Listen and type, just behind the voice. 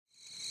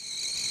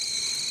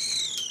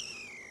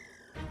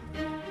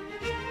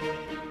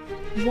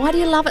Why do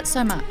you love it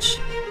so much?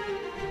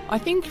 I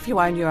think if you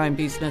own your own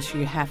business,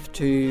 you have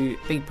to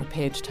be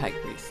prepared to take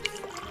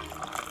risks.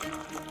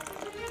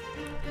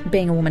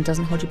 Being a woman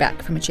doesn't hold you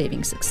back from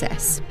achieving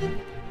success.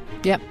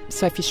 Yep,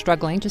 so if you're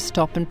struggling, just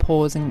stop and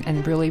pause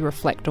and really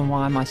reflect on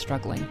why am I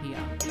struggling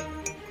here.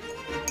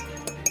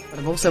 But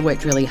I've also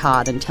worked really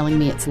hard, and telling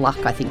me it's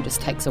luck, I think, just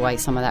takes away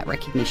some of that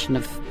recognition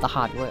of the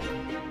hard work.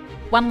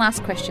 One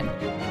last question.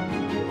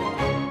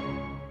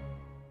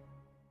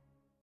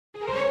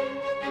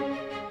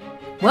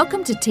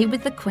 Welcome to Tea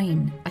with the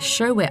Queen, a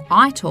show where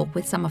I talk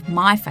with some of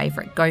my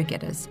favourite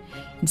go-getters,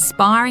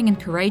 inspiring and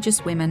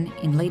courageous women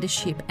in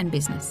leadership and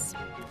business.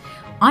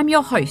 I'm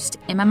your host,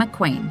 Emma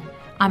McQueen.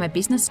 I'm a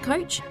business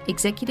coach,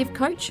 executive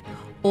coach,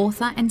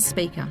 author and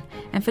speaker,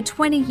 and for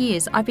 20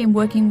 years I've been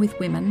working with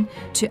women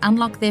to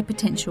unlock their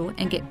potential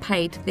and get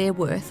paid their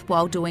worth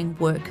while doing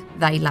work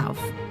they love.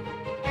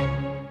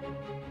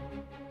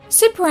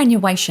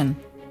 Superannuation.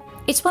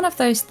 It's one of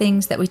those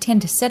things that we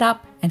tend to set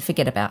up and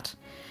forget about.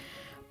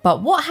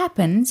 But what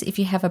happens if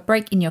you have a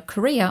break in your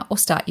career or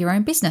start your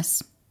own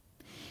business?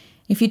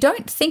 If you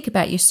don't think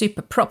about your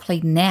super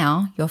properly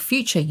now, your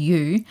future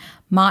you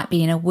might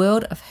be in a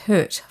world of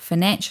hurt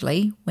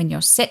financially when you're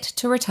set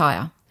to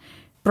retire.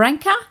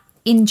 Branka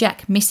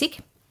Injac Misic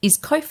is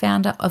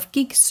co-founder of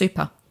Gig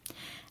Super,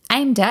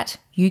 aimed at,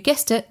 you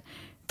guessed it,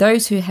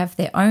 those who have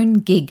their own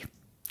gig.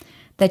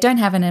 They don't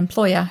have an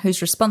employer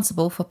who's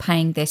responsible for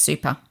paying their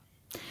super.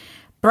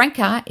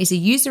 Branka is a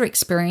user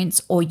experience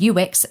or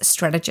UX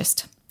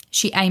strategist.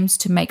 She aims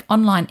to make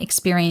online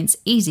experience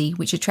easy,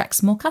 which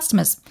attracts more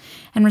customers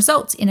and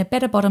results in a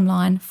better bottom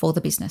line for the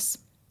business.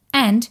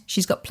 And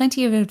she's got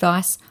plenty of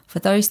advice for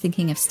those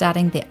thinking of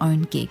starting their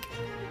own gig.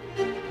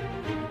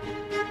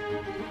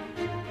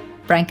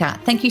 Branka,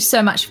 thank you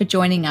so much for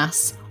joining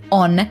us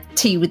on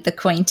Tea with the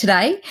Queen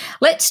today.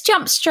 Let's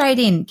jump straight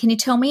in. Can you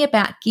tell me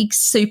about Gig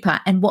Super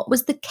and what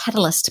was the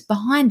catalyst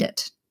behind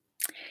it?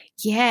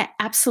 Yeah,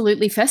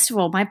 absolutely. First of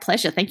all, my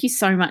pleasure. Thank you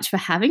so much for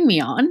having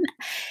me on.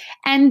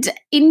 And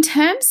in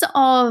terms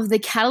of the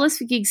catalyst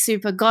for Gig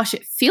Super, gosh,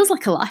 it feels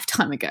like a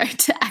lifetime ago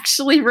to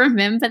actually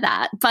remember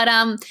that. But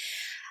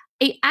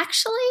it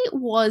actually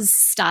was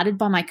started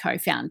by my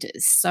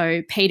co-founders,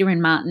 so Peter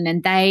and Martin,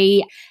 and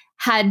they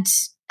had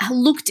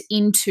looked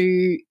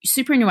into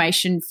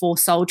superannuation for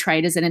sole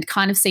traders and had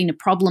kind of seen a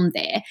problem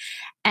there.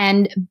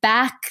 And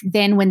back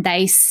then when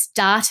they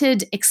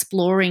started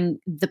exploring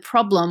the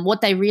problem,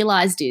 what they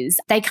realized is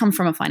they come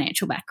from a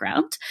financial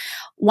background.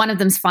 One of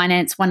them's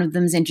finance, one of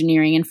them's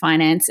engineering and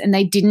finance, and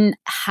they didn't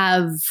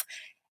have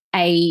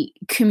a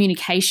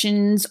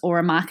communications or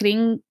a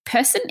marketing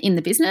person in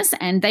the business,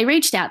 and they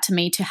reached out to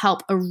me to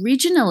help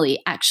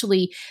originally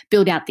actually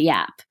build out the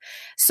app.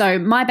 So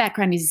my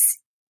background is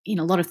in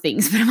a lot of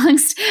things, but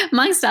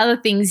amongst other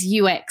things,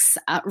 UX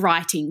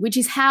writing, which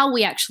is how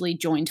we actually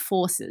joined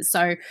forces.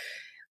 So,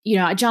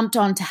 I jumped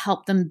on to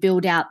help them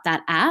build out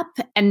that app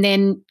and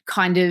then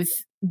kind of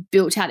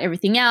built out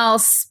everything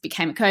else,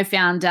 became a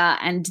co-founder,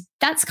 and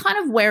that's kind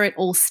of where it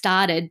all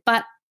started.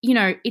 But,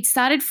 it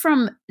started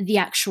from the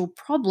actual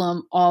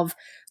problem of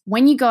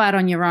when you go out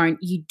on your own,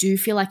 you do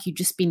feel like you've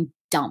just been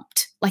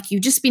dumped. Like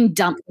you've just been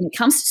dumped when it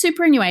comes to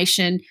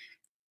superannuation.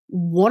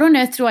 What on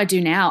earth do I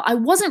do now? I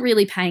wasn't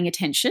really paying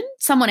attention.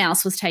 Someone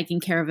else was taking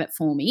care of it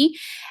for me.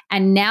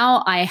 And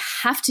now I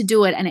have to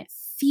do it. And it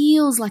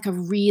feels like a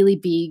really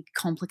big,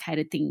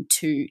 complicated thing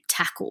to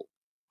tackle.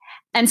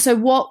 And so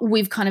what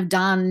we've kind of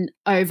done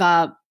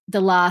over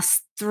the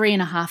last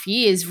 3.5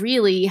 years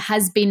really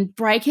has been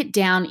break it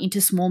down into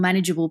small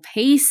manageable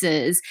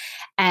pieces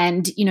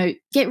and,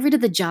 get rid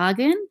of the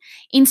jargon,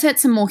 insert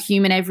some more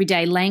human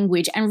everyday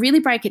language and really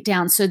break it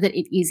down so that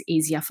it is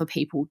easier for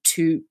people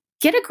to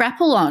get a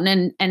grapple on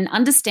and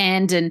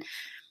understand. And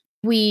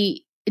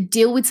we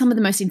deal with some of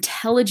the most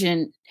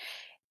intelligent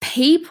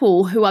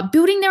people who are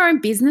building their own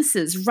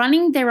businesses,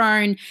 running their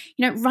own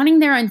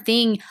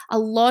thing. A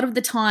lot of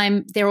the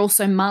time, they're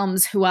also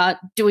mums who are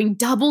doing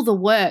double the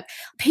work.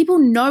 People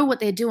know what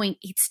they're doing.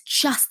 It's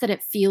just that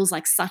it feels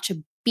like such a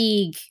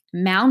big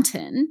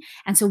mountain.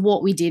 And so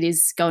what we did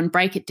is go and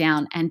break it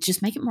down and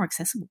just make it more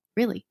accessible,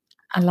 really.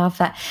 I love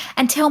that.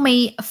 And tell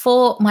me,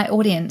 for my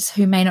audience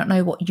who may not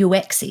know what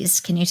UX is,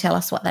 can you tell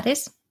us what that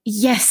is?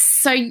 Yes.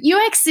 So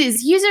UX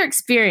is user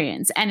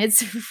experience, and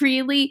it's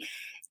really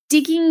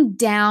digging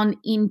down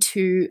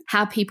into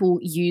how people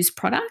use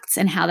products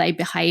and how they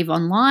behave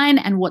online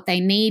and what they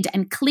need,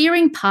 and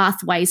clearing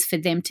pathways for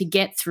them to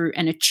get through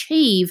and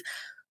achieve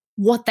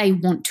what they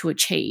want to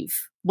achieve,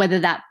 whether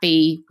that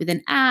be with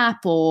an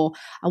app or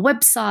a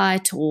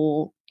website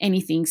or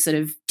anything sort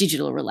of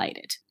digital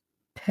related.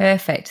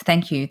 Perfect.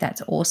 Thank you.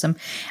 That's awesome.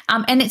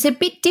 And it's a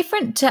bit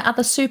different to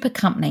other super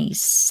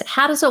companies.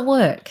 How does it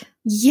work?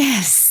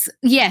 Yes.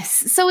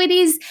 So it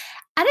is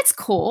at its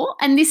core,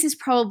 and this is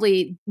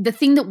probably the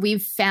thing that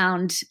we've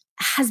found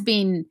has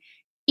been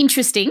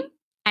interesting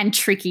and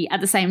tricky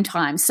at the same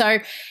time. So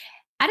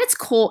at its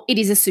core, it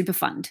is a super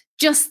fund,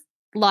 just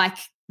like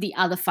the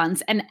other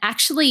funds, and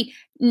actually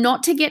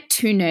not to get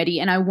too nerdy,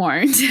 and I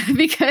won't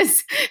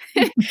because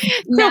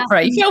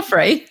feel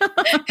free.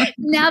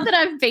 Now that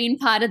I've been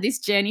part of this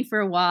journey for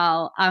a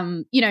while,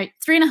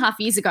 3.5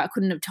 years ago, I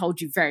couldn't have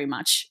told you very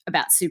much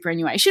about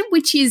superannuation,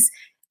 which is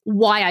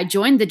why I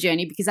joined the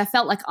journey, because I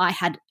felt like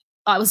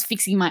I was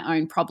fixing my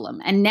own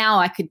problem. And now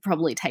I could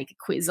probably take a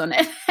quiz on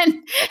it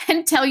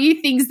and tell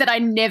you things that I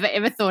never,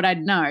 ever thought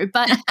I'd know.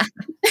 But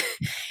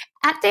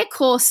at their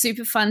core,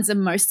 super funds are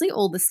mostly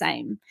all the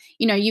same.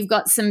 You've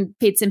got some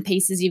bits and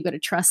pieces. You've got a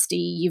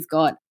trustee. You've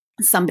got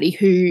somebody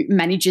who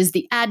manages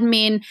the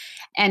admin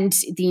and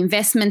the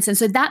investments. And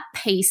so that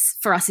piece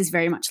for us is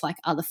very much like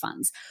other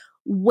funds.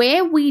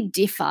 Where we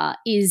differ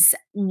is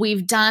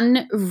we've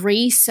done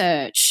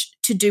research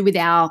to do with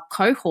our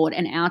cohort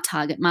and our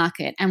target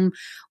market. And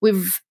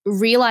we've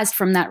realized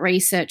from that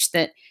research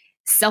that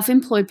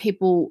self-employed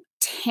people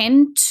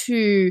tend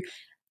to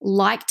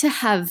like to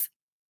have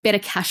better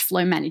cash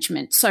flow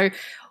management. So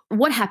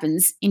what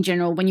happens in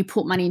general when you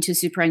put money into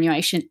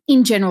superannuation,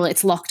 in general,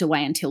 it's locked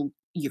away until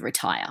you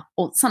retire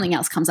or something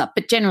else comes up,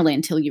 but generally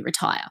until you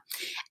retire.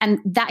 And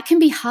that can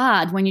be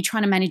hard when you're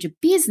trying to manage a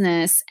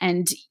business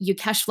and your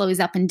cash flow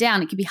is up and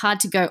down. It can be hard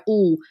to go,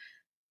 oh,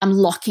 I'm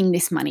locking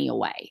this money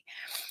away.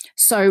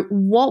 So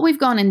what we've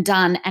gone and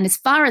done, and as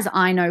far as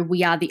I know,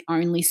 we are the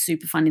only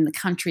super fund in the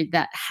country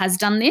that has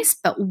done this,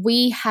 but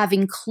we have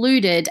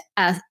included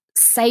a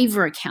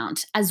saver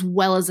account as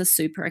well as a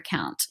super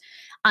account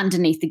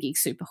underneath the Gig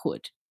Super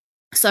hood.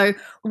 So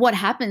what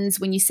happens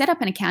when you set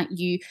up an account,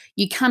 you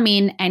come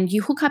in and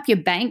you hook up your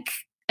bank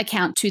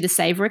account to the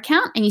saver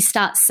account and you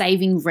start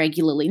saving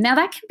regularly. Now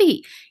that can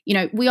be,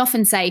 we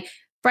often say,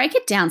 break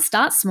it down,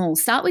 start small,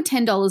 start with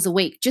 $10 a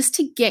week just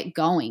to get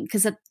going,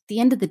 because at the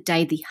end of the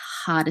day, the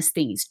hardest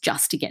thing is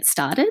just to get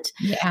started.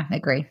 Yeah, I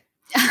agree.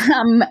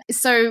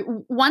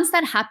 So once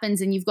that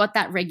happens and you've got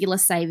that regular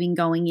saving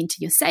going into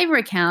your saver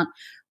account,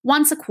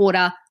 once a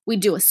quarter, we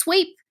do a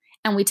sweep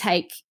and we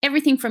take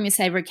everything from your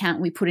saver account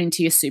and we put it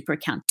into your super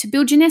account to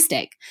build your nest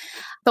egg.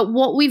 But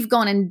what we've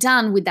gone and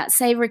done with that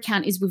saver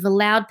account is we've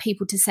allowed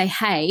people to say,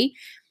 hey,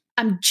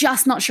 I'm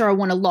just not sure I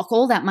want to lock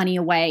all that money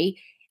away.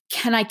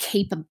 Can I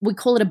keep we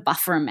call it a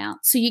buffer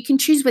amount. So you can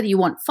choose whether you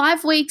want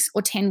 5 weeks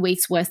or 10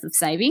 weeks worth of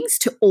savings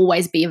to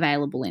always be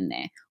available in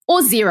there,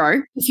 or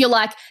 0 if you're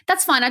like,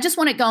 that's fine, I just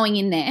want it going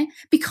in there,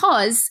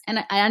 because,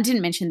 and I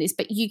didn't mention this,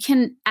 but you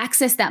can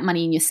access that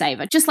money in your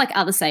saver, just like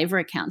other saver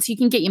accounts. You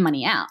can get your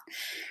money out.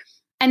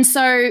 And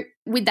so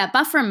with that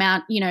buffer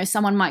amount,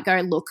 someone might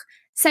go, look,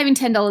 saving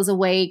 $10 a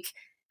week,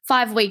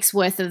 5 weeks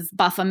worth of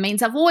buffer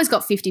means I've always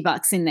got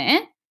 $50 in there,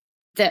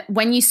 that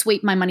when you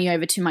sweep my money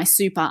over to my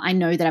super, I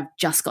know that I've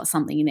just got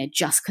something in there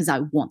just because I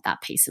want that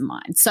peace of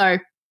mind. So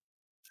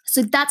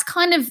that's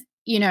kind of,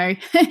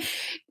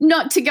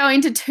 not to go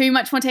into too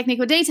much more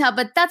technical detail,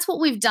 but that's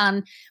what we've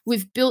done.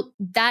 We've built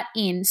that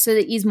in so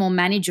that it is more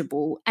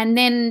manageable. And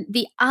then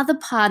the other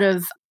part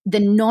of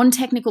the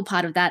non-technical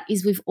part of that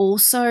is we've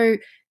also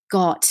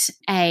got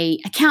a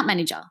account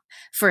manager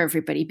for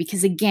everybody,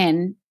 because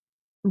again,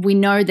 we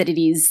know that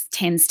it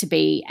tends to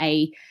be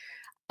a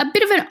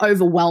bit of an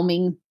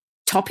overwhelming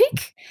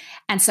topic.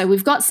 And so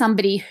we've got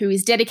somebody who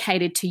is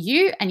dedicated to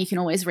you, and you can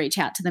always reach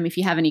out to them if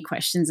you have any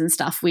questions and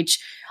stuff, which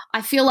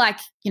I feel like,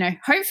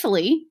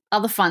 hopefully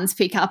other funds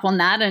pick up on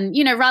that. And,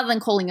 rather than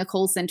calling a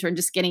call center and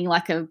just getting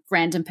like a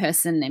random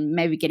person and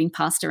maybe getting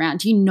passed around,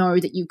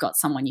 that you've got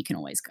someone you can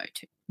always go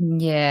to.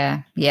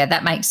 Yeah,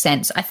 that makes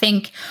sense. I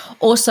think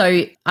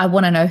also I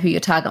want to know who your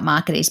target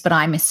market is, but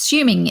I'm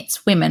assuming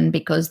it's women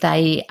because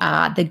they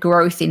are the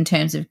growth in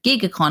terms of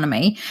gig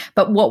economy.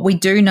 But what we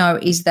do know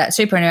is that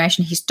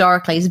superannuation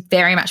historically has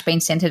very much been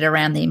centered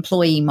around the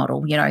employee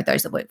model,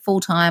 those that work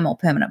full-time or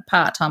permanent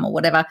part-time or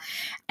whatever.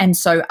 And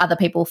so other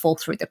people fall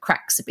through the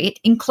cracks a bit,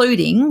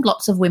 including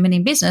lots of women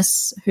in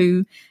business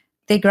who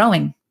they're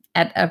growing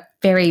at a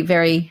very,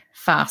 very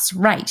fast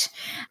rate.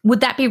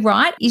 Would that be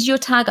right? Is your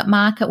target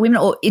market women,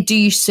 or do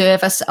you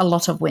service a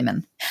lot of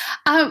women?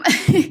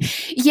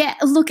 Yeah,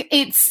 look,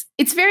 it's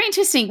very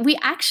interesting. We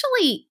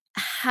actually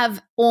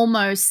have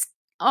almost,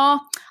 I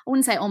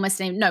wouldn't say almost,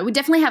 no, we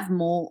definitely have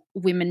more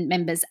women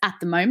members at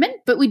the moment,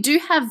 but we do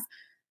have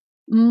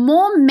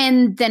more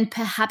men than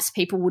perhaps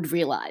people would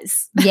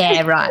realize.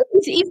 Yeah, right.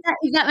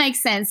 if that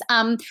makes sense.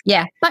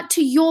 Yeah. But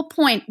to your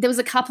point, there was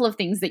a couple of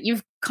things that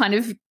you've kind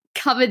of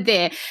covered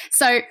there.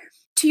 So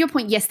to your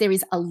point, yes, there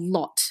is a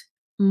lot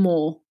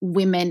more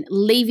women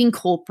leaving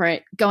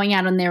corporate, going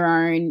out on their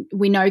own.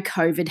 We know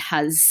COVID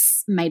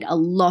has made a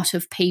lot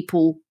of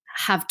people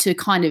have to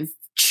kind of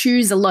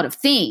choose a lot of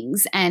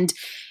things. And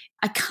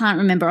I can't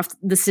remember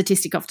the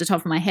statistic off the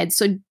top of my head,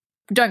 so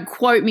don't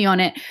quote me on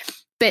it.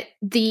 But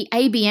the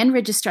ABN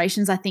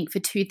registrations, I think, for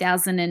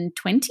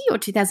 2020 or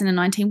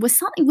 2019 were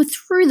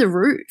through the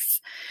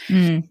roof.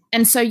 Mm.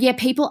 And so, yeah,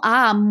 people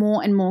are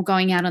more and more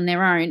going out on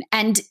their own.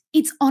 And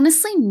it's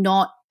honestly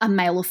not a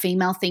male or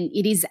female thing.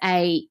 It is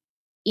a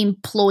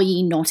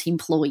employee, not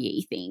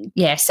employee thing.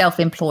 Yeah,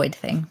 self-employed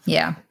thing.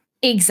 Yeah.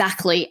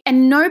 Exactly.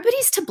 And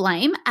nobody's to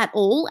blame at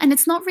all. And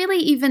it's not really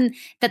even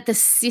that the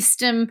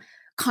system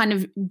kind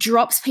of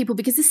drops people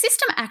because the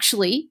system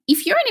actually,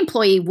 if you're an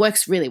employee,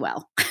 works really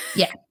well.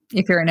 Yeah.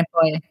 If you're an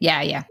employer.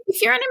 Yeah, yeah.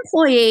 If you're an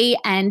employee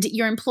and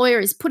your employer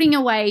is putting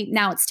away,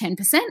 now it's 10%,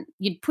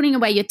 you're putting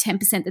away your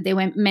 10% that they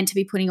were meant to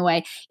be putting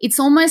away. It's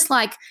almost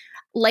like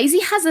lazy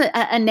has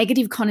a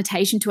negative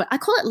connotation to it. I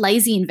call it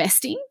lazy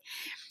investing,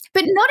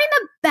 but not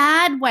in a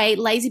bad way,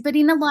 lazy, but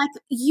in a like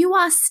you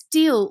are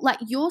still like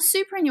your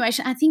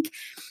superannuation. I think,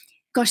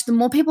 gosh, the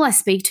more people I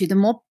speak to, the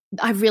more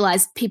I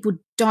realize people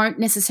don't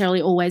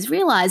necessarily always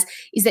realize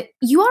is that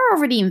you are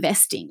already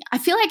investing. I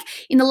feel like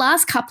in the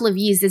last couple of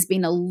years, there's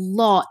been a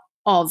lot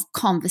of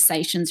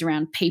conversations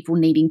around people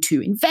needing to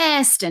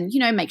invest and,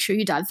 make sure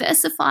you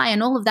diversify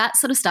and all of that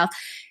sort of stuff.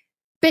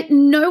 But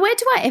nowhere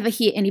do I ever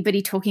hear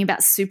anybody talking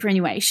about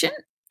superannuation.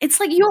 It's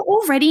like you're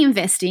already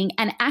investing,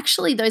 and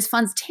actually those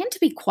funds tend to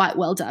be quite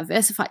well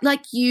diversified.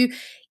 It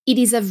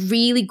is a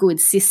really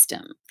good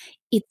system.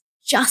 It's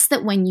just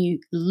that when you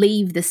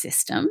leave the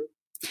system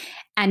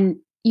and,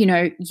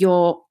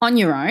 you're on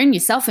your own, you're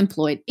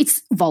self-employed,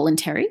 it's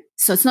voluntary.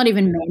 So it's not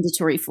even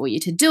mandatory for you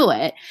to do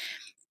it.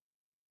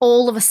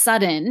 All of a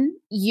sudden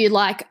you're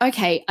like,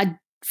 okay, I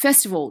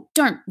first of all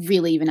don't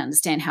really even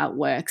understand how it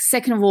works.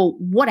 Second of all,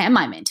 what am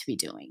I meant to be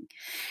doing?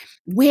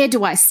 Where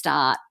do I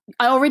start?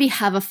 I already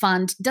have a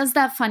fund. Does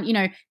that fund,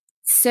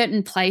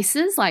 certain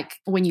places, like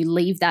when you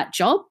leave that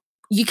job,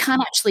 you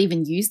can't actually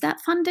even use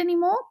that fund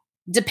anymore,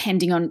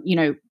 depending on,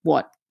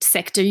 what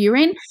sector you're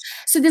in.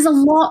 So there's a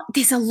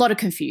lot of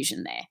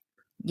confusion there.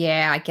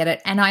 Yeah, I get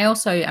it. And I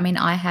also,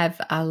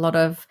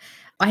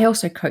 I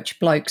also coach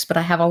blokes, but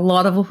I have a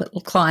lot of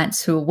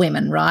clients who are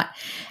women, right?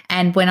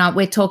 And when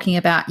we're talking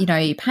about,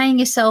 are you paying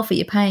yourself? Are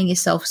you paying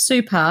yourself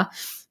super?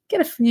 Get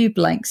a few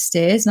blank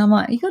stares. And I'm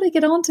like, you got to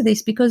get onto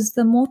this, because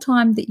the more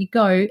time that you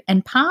go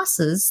and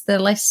passes, the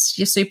less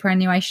your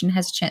superannuation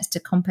has a chance to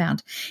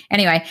compound.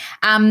 Anyway,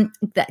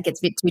 that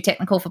gets a bit too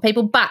technical for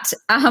people. But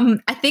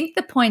I think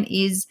the point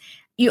is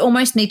you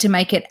almost need to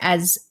make it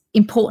as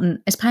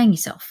important as paying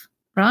yourself,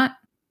 right?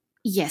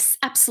 Yes,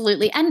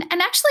 absolutely. And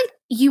actually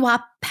you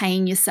are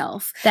paying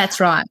yourself. That's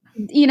right.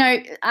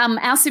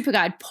 Our super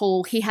guide,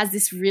 Paul, he has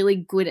this really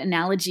good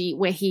analogy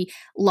where he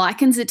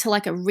likens it to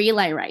like a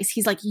relay race.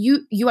 He's like,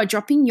 you are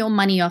dropping your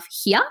money off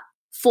here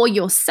for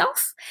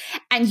yourself,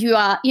 and you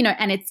are,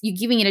 and you're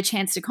giving it a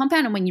chance to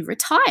compound. And when you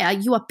retire,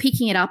 you are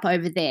picking it up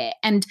over there.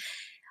 And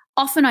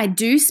often I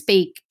do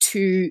speak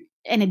to,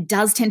 and it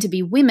does tend to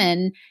be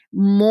women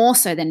more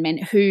so than men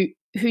who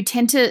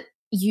tend to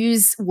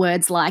use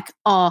words like,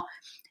 oh,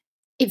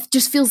 it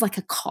just feels like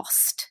a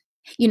cost.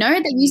 They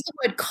use the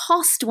word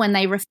cost when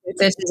they refer to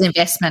versus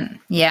investment.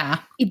 Yeah.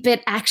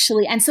 But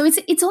actually, and so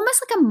it's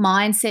almost like a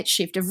mindset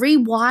shift of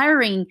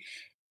rewiring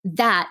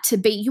that to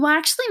be, you are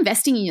actually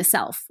investing in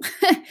yourself.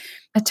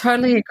 I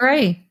totally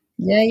agree.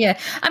 Yeah, yeah.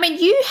 I mean,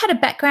 you had a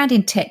background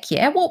in tech,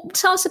 yeah? Well,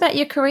 tell us about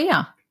your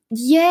career.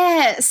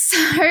 Yeah.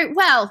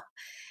 So,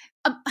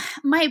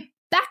 my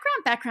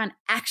background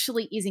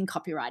actually is in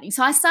copywriting.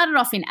 So I started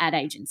off in ad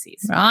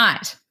agencies.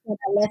 Right. When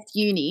I left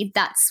uni,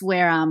 that's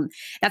where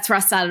I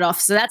started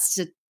off. So that's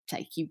to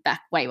take you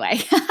back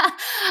way.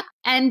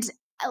 And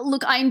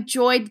look, I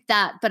enjoyed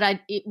that, but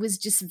it was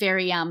just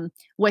very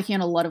working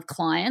on a lot of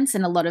clients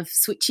and a lot of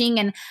switching.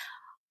 And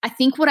I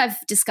think what I've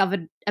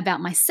discovered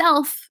about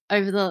myself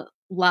over the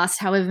last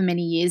however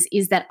many years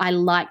is that I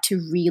like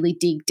to really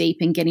dig deep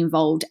and get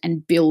involved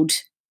and build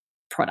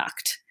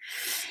product.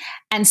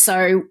 And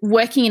so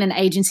working in an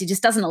agency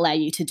just doesn't allow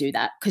you to do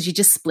that, because you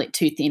just split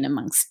too thin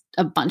amongst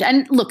a bunch.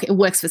 And look, it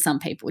works for some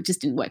people. It just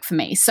didn't work for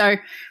me. So,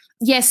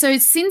 so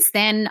since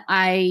then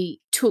I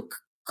took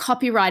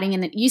copywriting,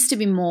 and it used to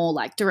be more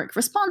like direct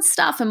response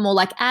stuff and more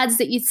like ads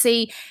that you'd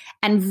see.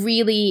 And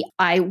really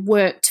I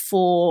worked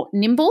for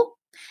Nimble,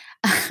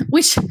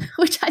 which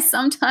I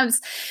sometimes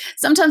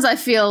I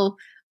feel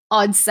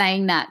odd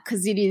saying that,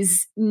 because it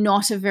is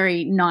not a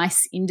very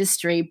nice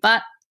industry,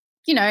 but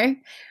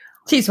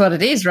it is what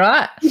it is,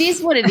 right? It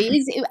is what it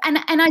is.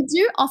 And I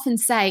do often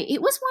say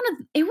it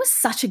was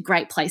such a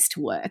great place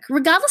to work,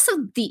 regardless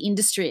of the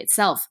industry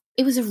itself.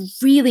 It was a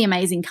really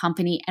amazing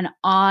company, and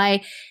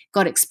I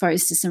got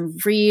exposed to some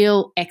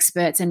real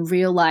experts and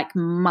real like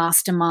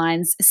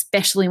masterminds,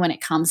 especially when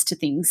it comes to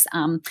things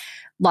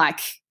like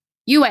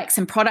UX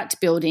and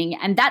product building.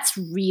 And that's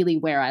really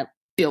where I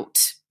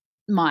built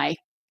my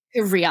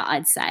career,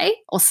 I'd say,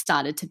 or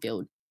started to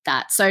build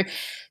that. So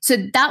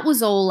that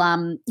was all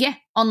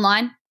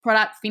online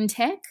product,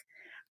 fintech.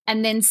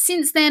 And then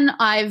since then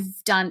I've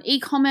done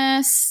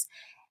e-commerce,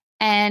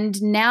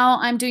 and now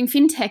I'm doing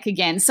fintech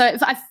again. So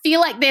I feel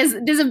like there's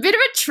a bit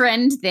of a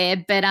trend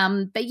there,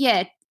 but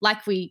yeah,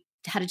 like we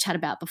had a chat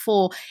about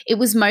before, it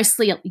was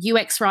mostly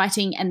UX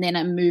writing, and then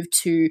I moved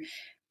to,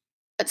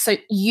 so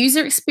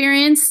user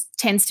experience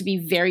tends to be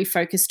very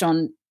focused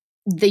on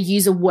the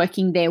user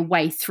working their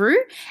way through.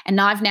 And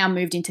I've now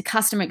moved into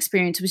customer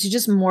experience, which is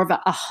just more of a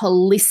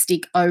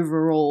holistic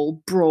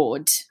overall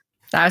broad.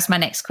 That was my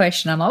next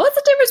question. I'm like, what's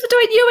the difference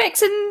between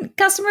UX and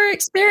customer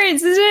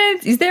experience?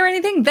 Is there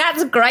anything?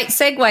 That's a great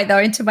segue, though,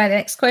 into my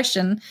next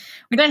question.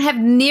 We don't have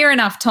near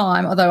enough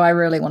time, although I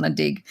really want to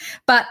dig.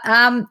 But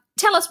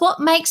tell us, what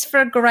makes for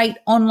a great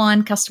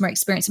online customer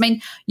experience? I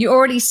mean, you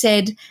already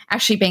said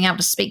actually being able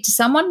to speak to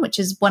someone, which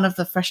is one of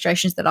the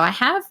frustrations that I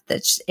have,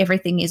 that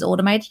everything is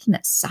automated and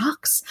it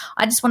sucks.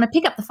 I just want to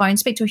pick up the phone,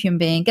 speak to a human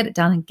being, get it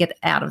done and get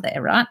out of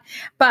there, right?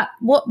 But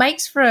what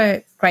makes for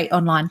a great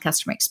online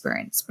customer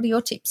experience? What are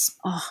your tips?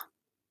 Oh,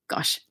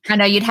 gosh. I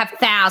know you'd have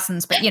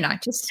thousands, but,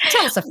 just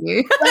tell us a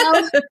few.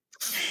 Well,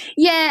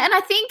 yeah, and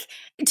I think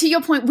to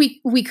your point,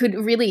 we could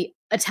really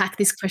attack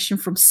this question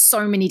from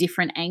so many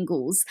different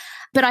angles.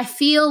 But I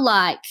feel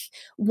like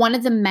one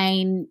of the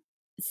main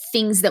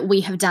things that we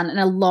have done, and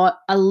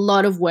a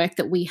lot of work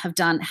that we have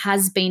done,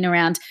 has been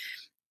around.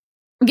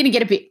 I'm going to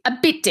get a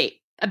bit deep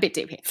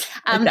here.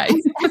 Okay.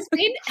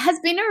 has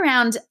been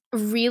around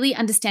really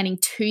understanding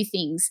two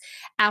things: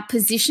 our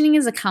positioning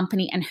as a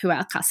company and who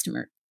our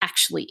customer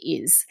actually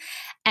is.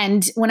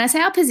 And when I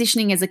say our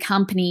positioning as a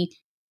company,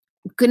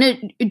 I'm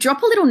going to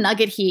drop a little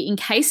nugget here in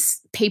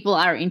case people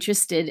are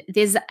interested.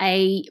 There's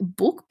a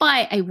book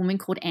by a woman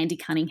called Andy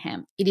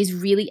Cunningham. It is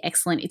really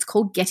excellent. It's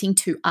called Getting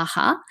to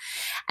Aha.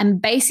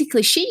 And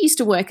basically, she used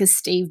to work as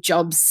Steve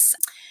Jobs'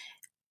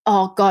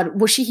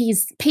 was she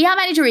his PR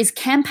manager, his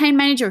campaign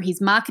manager, his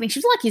marketing? She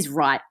was like his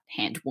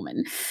right-hand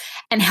woman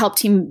and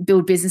helped him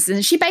build businesses.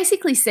 And she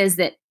basically says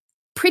that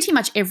pretty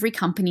much every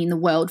company in the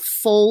world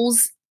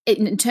falls,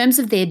 in terms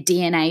of their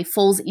DNA,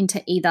 falls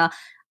into either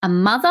a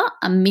mother,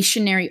 a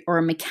missionary, or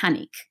a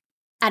mechanic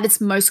at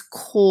its most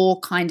core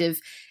kind of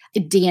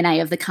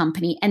DNA of the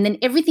company. And then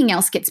everything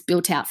else gets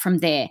built out from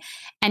there.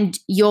 And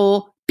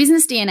your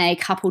business DNA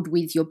coupled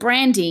with your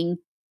branding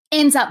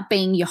ends up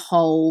being your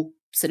whole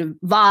sort of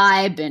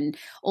vibe and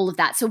all of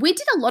that. So we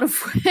did a lot of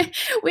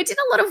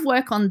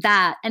work on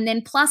that, and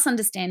then plus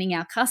understanding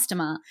our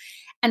customer.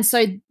 And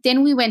so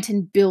then we went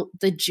and built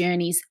the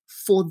journeys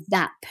for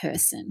that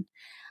person.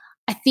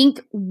 I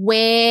think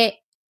where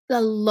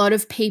a lot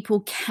of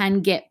people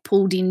can get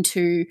pulled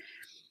into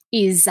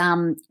is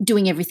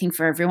doing everything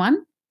for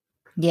everyone.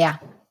 Yeah,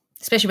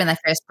 especially when they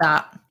first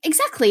start.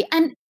 Exactly.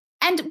 And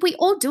we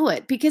all do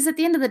it, because at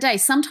the end of the day,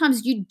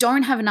 sometimes you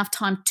don't have enough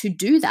time to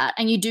do that,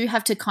 and you do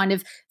have to kind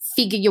of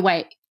figure your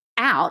way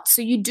out.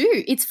 So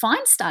it's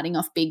fine starting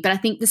off big, but I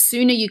think the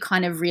sooner you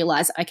kind of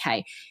realize,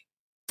 okay,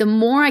 the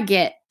more I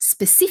get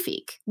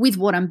specific with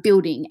what I'm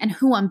building and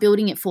who I'm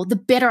building it for, the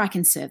better I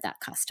can serve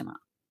that customer.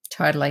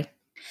 Totally.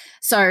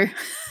 So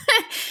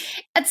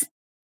it's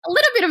a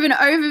little bit of an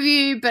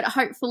overview, but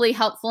hopefully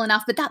helpful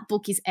enough. But that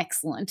book is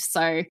excellent.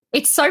 So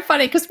it's so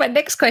funny because my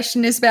next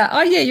question is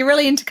about, you're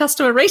really into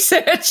customer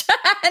research.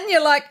 And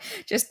you're like,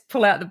 just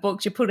pull out the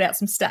books. You pulled out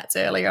some stats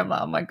earlier. I'm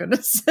like, oh my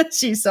goodness,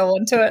 she's so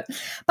onto it.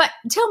 But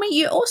tell me,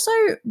 you also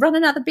run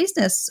another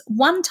business,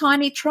 One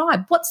Tiny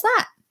Tribe. What's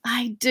that?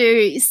 I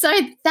do. So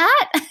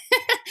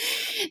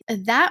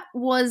that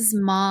was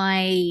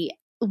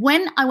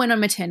when I went on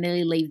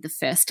maternity leave the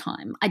first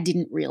time, I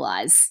didn't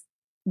realize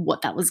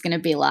what that was going to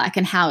be like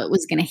and how it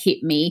was going to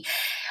hit me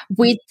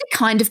with the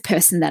kind of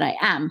person that I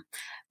am.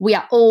 We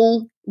are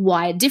all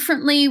wired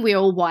differently. We're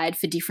all wired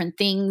for different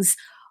things.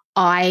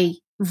 I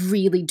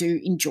really do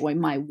enjoy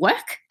my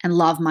work and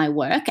love my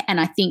work. And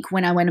I think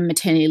when I went on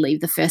maternity leave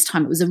the first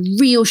time, it was a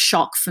real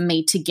shock for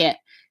me to get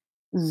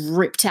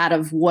ripped out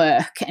of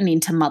work and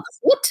into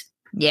motherhood.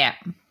 Yeah.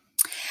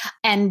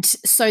 And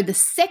so the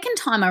second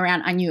time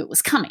around, I knew it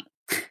was coming.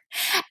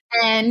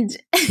 And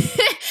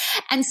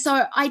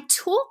so I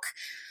took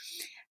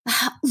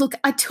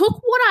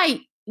what I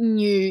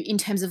knew in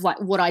terms of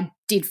like what I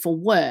did for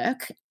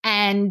work.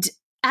 And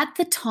at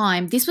the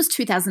time, this was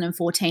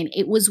 2014,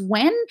 it was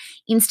when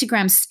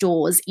Instagram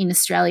stores in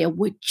Australia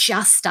were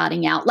just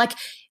starting out. Like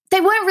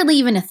they weren't really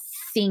even a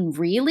thing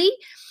really,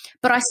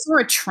 but I saw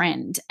a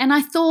trend and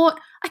I thought,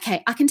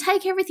 okay, I can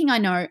take everything I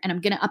know and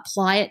I'm going to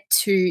apply it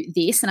to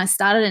this. And I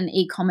started an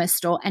e-commerce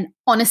store, and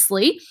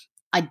honestly,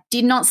 I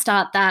did not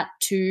start that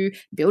to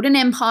build an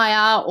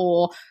empire,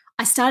 or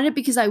I started it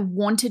because I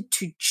wanted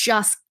to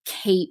just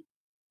keep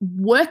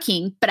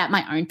working, but at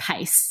my own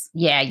pace.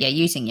 Yeah,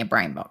 using your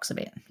brain box a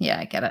bit. Yeah,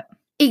 I get it.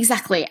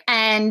 Exactly.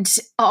 And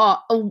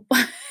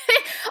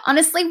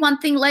honestly, one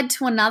thing led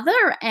to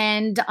another,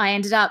 and I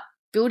ended up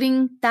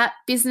building that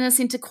business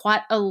into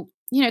quite a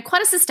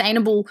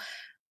sustainable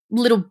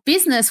little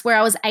business where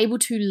I was able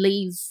to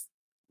leave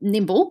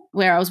Nimble,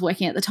 where I was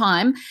working at the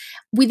time,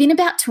 within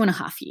about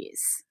 2.5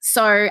 years.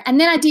 So, and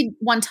then I did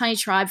One Tiny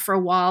Tribe for a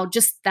while,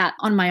 just that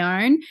on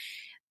my own.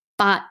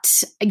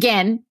 But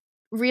again,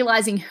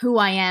 realizing who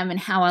I am and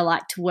how I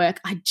like to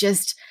work, I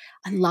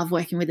love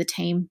working with a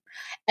team.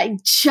 I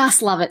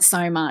just love it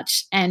so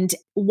much. And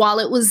while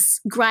it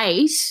was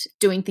great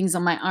doing things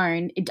on my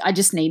own, I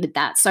just needed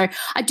that. So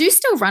I do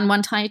still run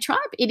One Tiny Tribe.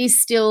 It is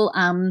still,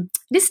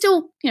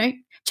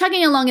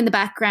 chugging along in the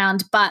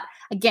background, but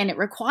again, it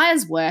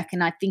requires work,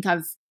 and I think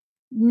I've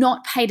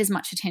not paid as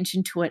much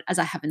attention to it as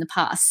I have in the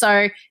past.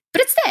 So,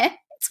 but it's there.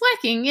 It's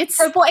working.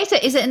 So what is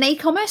it? Is it an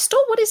e-commerce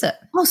store? What is it?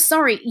 Oh,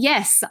 sorry.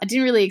 Yes. I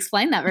didn't really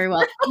explain that very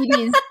well. It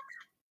is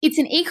It's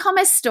an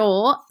e-commerce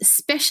store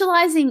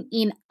specializing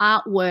in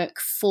artwork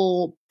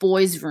for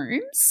boys'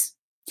 rooms,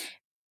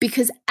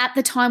 because at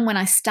the time when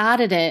I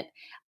started it,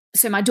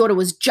 so my daughter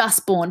was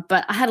just born,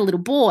 but I had a little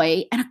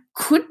boy and I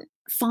couldn't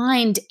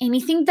find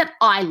anything that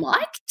I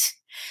liked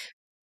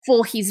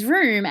for his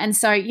room. And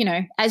so,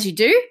 as you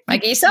do,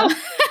 Make it yourself.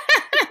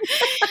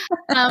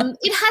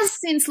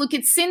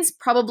 It's since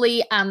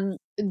probably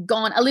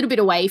gone a little bit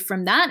away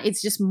from that.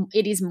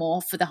 It is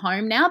more for the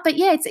home now. But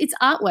yeah, it's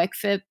artwork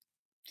for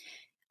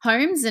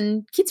homes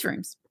and kids'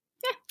 rooms.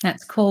 Yeah.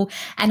 That's cool.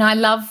 And I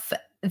love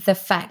the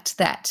fact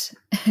that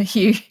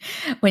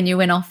when you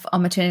went off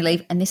on maternity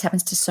leave, and this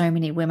happens to so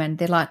many women,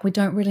 they're like, we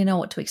don't really know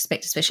what to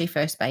expect, especially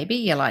first baby.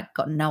 You're like,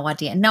 got no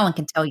idea. And no one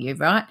can tell you,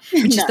 right?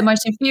 Which is the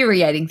most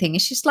infuriating thing.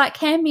 It's just like,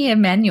 hand me a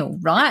manual,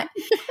 right?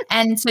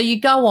 And so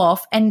you go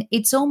off, and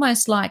it's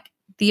almost like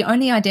the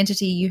only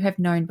identity you have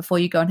known before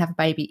you go and have a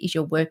baby is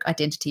your work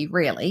identity,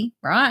 really,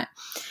 right?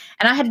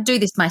 And I had to do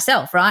this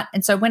myself, right?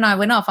 And so when I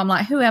went off, I'm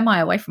like, who am I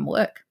away from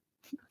work?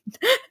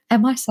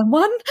 Am I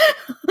someone?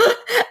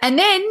 And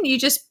then you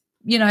just,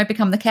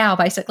 become the cow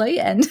basically.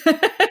 And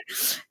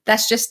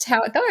that's just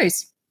how it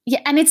goes. Yeah.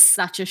 And it's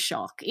such a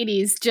shock. It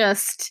is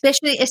just.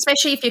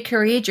 Especially if you're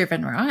career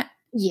driven, right?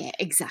 Yeah,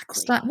 exactly.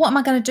 It's like, what am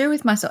I going to do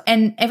with myself?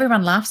 And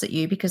everyone laughs at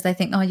you because they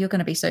think, oh, you're going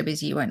to be so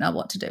busy you won't know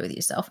what to do with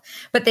yourself.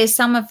 But there's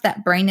some of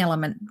that brain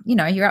element.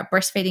 You're up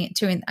breastfeeding at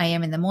 2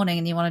 a.m. in the morning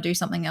and you want to do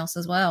something else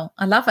as well.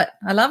 I love it.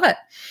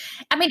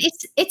 I mean,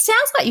 it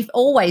sounds like you've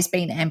always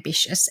been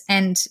ambitious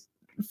and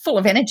full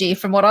of energy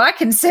from what I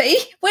can see.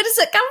 Where does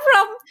it come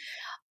from?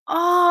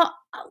 Oh,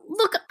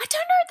 look, I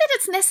don't know that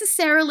it's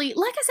necessarily,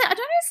 like I said, I don't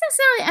know it's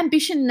necessarily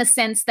ambition in the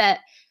sense that,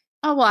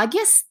 I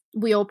guess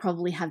we all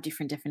probably have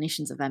different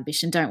definitions of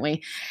ambition, don't we?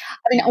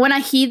 I mean, when I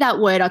hear that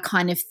word, I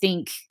kind of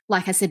think,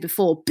 like I said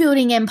before,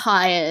 building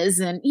empires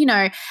and,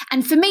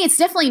 and for me, it's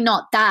definitely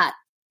not that,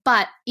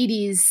 but it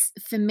is,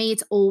 for me,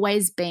 it's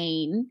always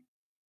been,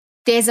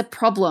 there's a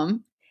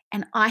problem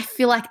and I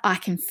feel like I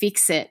can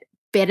fix it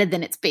better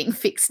than it's being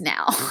fixed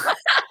now.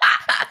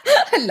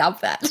 I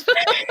love that.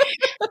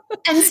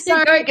 And so,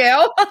 you go,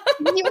 girl.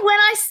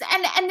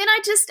 and then I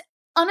just,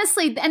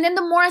 honestly, and then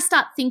the more I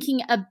start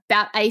thinking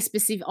about a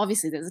specific,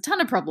 obviously there's a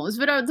ton of problems,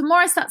 but the more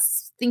I start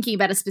thinking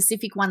about a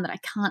specific one that I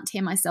can't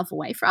tear myself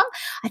away from,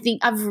 I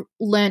think I've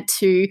learnt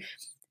to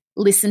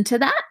listen to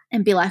that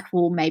and be like,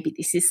 well, maybe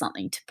this is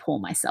something to pour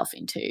myself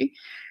into.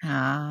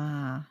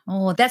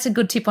 That's a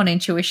good tip on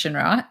intuition,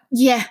 right?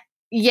 Yeah.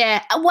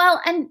 Yeah.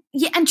 Well,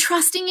 and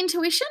trusting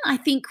intuition. I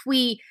think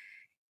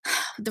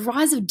the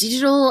rise of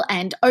digital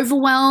and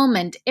overwhelm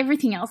and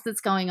everything else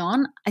that's going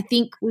on, I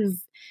think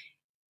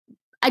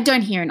I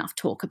don't hear enough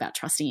talk about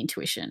trusting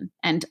intuition.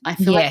 And I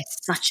feel like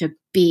it's such a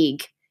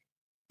big,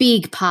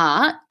 big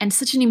part and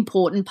such an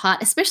important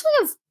part, especially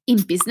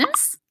in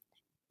business.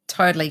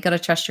 Totally. Got to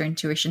trust your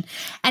intuition.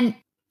 And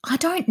I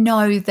don't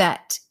know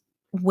that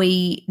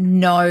we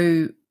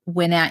know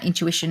when our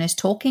intuition is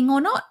talking or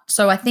not.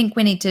 So I think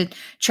we need to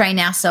train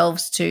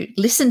ourselves to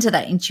listen to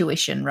that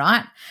intuition,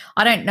 right?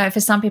 I don't know.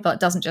 For some people, it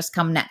doesn't just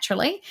come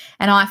naturally.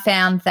 And I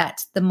found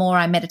that the more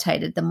I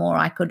meditated, the more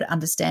I could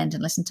understand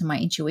and listen to my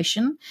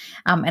intuition.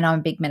 And I'm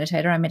a big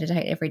meditator. I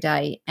meditate every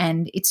day.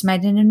 And it's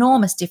made an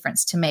enormous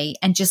difference to me.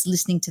 And just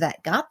listening to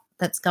that gut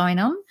that's going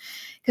on.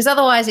 Because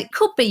otherwise it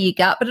could be your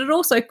gut, but it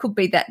also could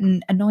be that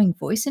annoying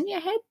voice in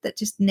your head that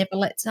just never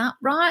lets up,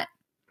 right?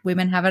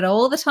 Women have it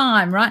all the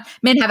time, right?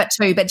 Men have it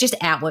too, but just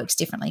outworks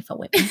differently for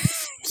women.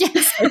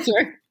 Yes, so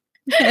true.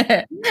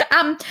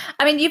 I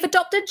mean, you've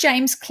adopted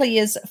James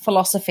Clear's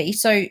philosophy.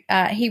 So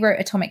he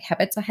wrote Atomic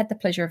Habits. I had the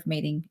pleasure of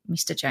meeting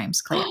Mr.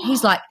 James Clear.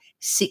 He's like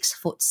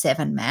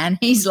 6'7", man.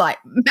 He's like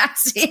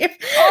massive.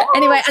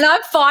 Anyway, and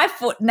I'm 5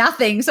 foot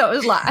nothing. So it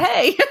was like,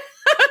 hey.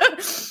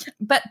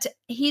 But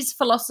his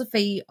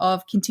philosophy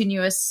of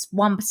continuous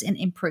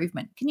 1%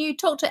 improvement. Can you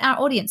talk to our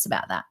audience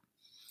about that?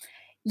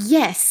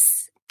 Yes,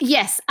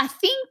 I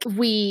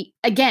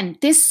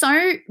think there's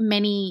so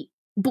many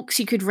books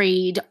you could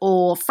read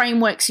or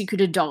frameworks you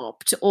could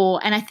adopt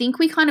and I think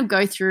we kind of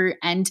go through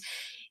and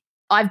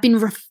I've been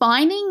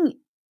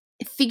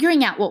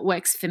figuring out what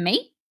works for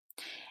me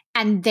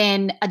and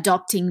then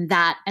adopting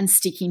that and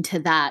sticking to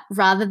that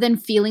rather than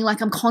feeling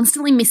like I'm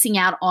constantly missing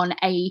out on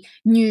a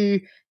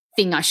new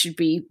thing I should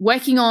be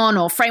working on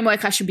or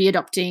framework I should be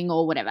adopting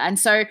or whatever. And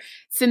so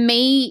for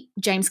me,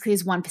 James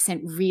Clear's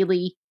 1%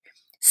 really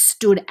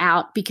stood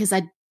out because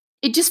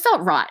it just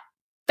felt right.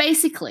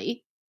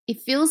 Basically, it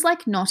feels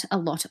like not a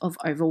lot of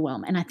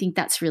overwhelm. And I think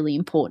that's really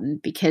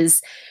important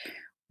because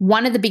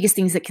one of the biggest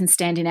things that can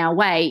stand in our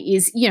way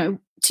is, to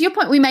your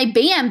point, we may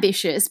be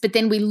ambitious, but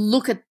then we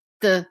look at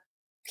the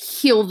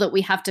hill that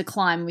we have to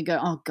climb and we go,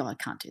 oh God,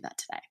 I can't do that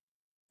today.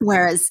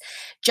 Whereas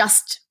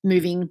just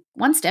moving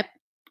 1 step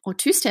or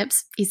 2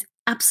 steps is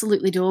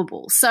absolutely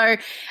doable. So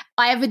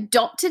I have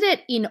adopted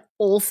it in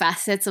all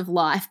facets of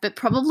life, but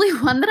probably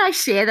one that I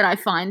share that I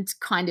find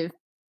kind of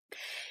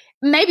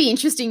maybe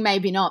interesting,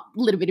 maybe not,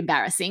 a little bit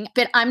embarrassing,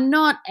 but I'm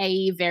not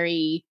a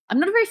very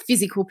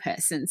physical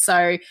person.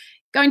 So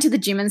going to the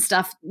gym and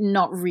stuff,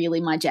 not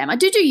really my jam. I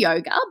do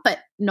yoga, but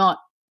not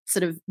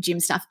sort of gym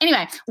stuff.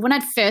 Anyway, when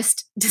I'd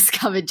first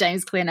discovered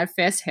James Clear and I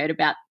first heard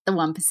about the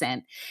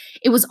 1%,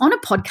 it was on a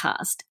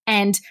podcast,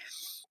 and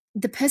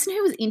the person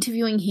who was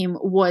interviewing him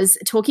was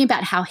talking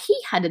about how he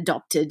had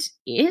adopted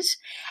it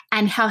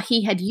and how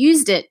he had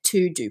used it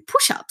to do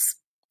push-ups.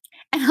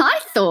 And I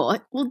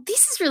thought, well,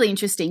 this is really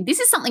interesting. This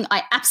is something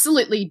I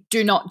absolutely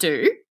do not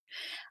do.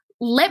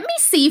 Let me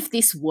see if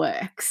this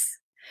works.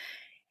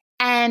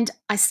 And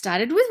I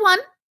started with 1.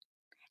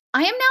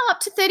 I am now up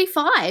to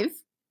 35.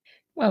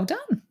 Well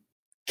done.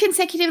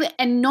 Consecutively,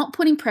 and not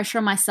putting pressure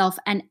on myself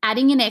and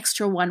adding an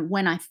extra 1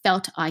 when I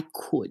felt I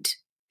could.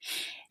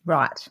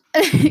 Right.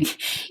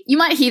 You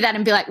might hear that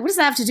and be like, what does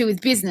that have to do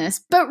with business?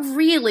 But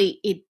really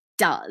it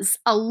does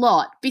a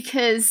lot,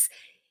 because,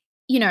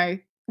 you know,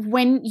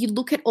 when you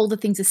look at all the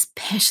things,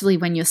 especially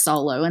when you're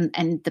solo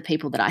and the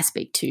people that I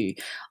speak to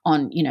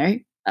on, you know,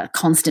 a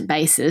constant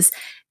basis,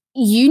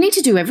 you need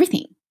to do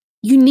everything.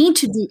 You need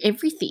to do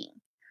everything.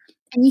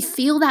 And you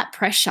feel that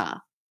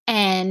pressure,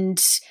 and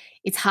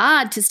it's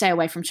hard to stay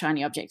away from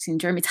shiny object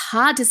syndrome. It's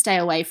hard to stay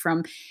away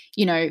from,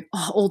 you know,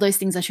 all those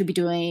things I should be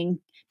doing,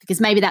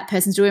 because maybe that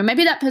person's doing it,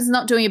 maybe that person's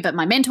not doing it, but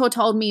my mentor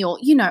told me, or,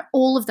 you know,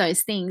 all of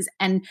those things.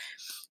 And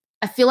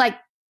I feel like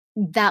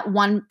that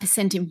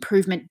 1%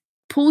 improvement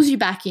pulls you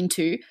back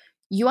into,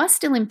 you are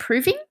still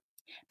improving,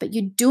 but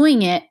you're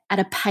doing it at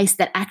a pace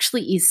that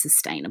actually is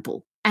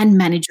sustainable and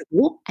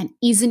manageable and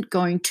isn't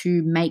going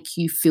to make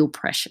you feel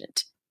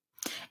pressured.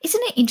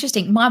 Isn't it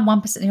interesting? My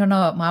 1%, you know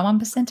what my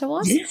 1%er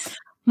was? Yes.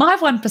 My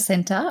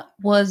 1%er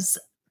was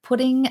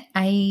putting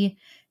a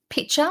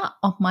picture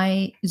of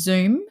my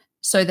Zoom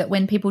so that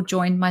when people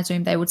joined my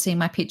Zoom, they would see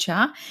my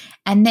picture.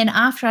 And then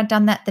after I'd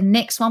done that, the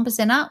next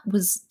 1%er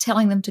was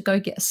telling them to go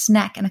get a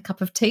snack and a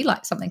cup of tea,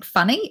 like something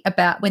funny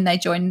about when they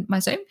joined my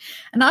Zoom.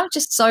 And I was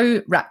just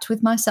so wrapped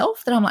with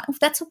myself that I'm like, oh,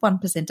 that's a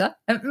 1%er.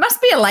 It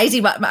must be a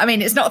lazy one. I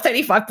mean, it's not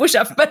 35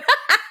 push-ups, but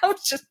I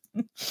was just...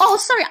 Oh,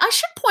 sorry. I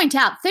should point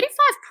out 35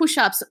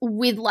 push-ups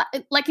with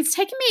like it's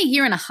taken me a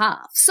year and a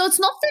half. So it's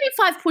not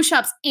 35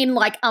 push-ups in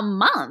like a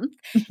month.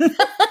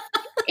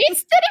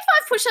 It's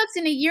 35 push-ups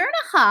in a year and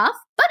a half,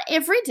 but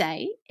every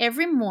day,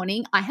 every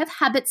morning, I have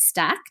habits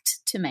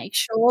stacked to make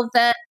sure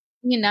that,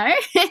 you know.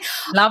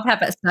 Love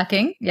habit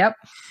stacking. Yep.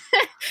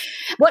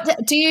 What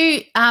do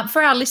you,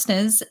 for our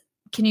listeners,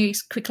 can you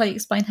quickly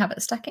explain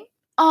habit stacking?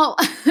 Oh,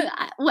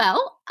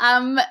 well.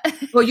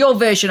 Well, your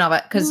version of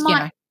it, because, you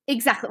know.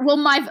 Exactly. Well,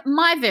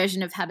 my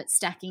version of habit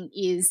stacking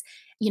is,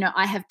 you know,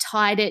 I have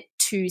tied it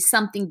to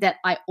something that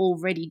I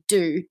already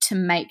do to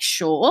make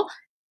sure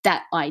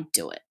that I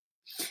do it.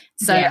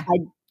 So I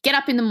get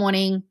up in the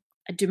morning,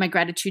 I do my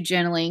gratitude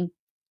journaling,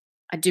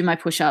 I do my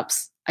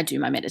push-ups, I do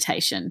my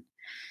meditation.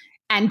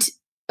 And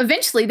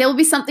eventually there will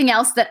be something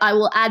else that I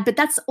will add, but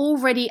that's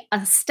already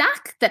a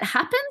stack that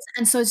happens.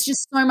 And so it's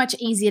just so much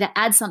easier to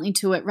add something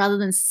to it rather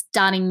than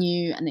starting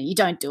new and then you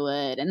don't do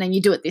it and then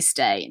you do it this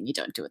day and you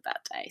don't do it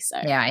that day.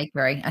 So yeah, I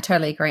agree. I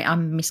totally agree.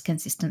 I'm Miss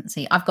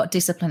Consistency. I've got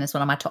discipline as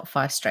one of my top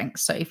 5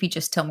 strengths. So if you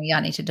just tell me I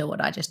need to do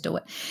it, I just do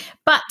it.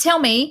 But tell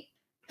me,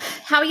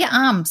 how are your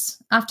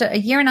arms after a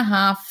year and a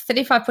half,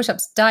 35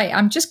 push-ups a day?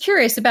 I'm just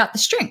curious about the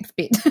strength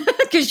bit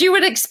because you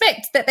would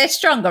expect that they're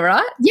stronger,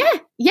 right?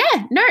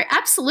 Yeah, no,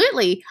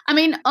 absolutely. I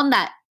mean, on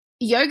that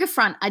yoga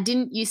front, I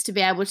didn't used to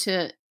be able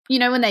to, you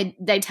know, when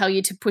they tell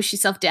you to push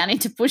yourself down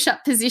into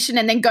push-up position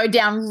and then go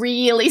down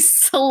really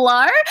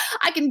slow,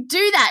 I can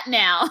do that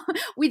now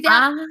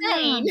without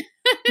pain.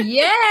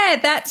 Yeah,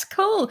 that's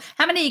cool.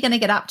 How many are you going to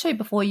get up to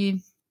before you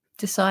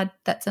decide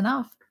that's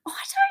enough? Oh,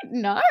 I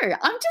don't know.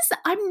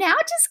 I'm now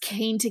just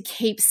keen to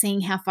keep seeing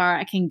how far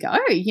I can go,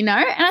 you know?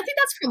 And I think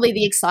that's probably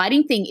the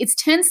exciting thing. It's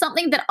turned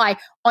something that I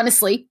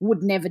honestly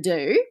would never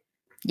do.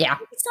 Yeah.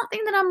 It's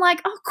something that I'm like,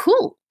 oh,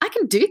 cool. I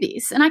can do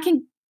this and I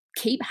can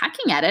keep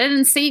hacking at it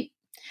and see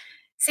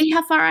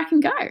how far I can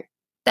go.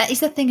 That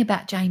is the thing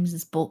about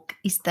James's book,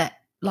 is that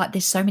like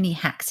there's so many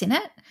hacks in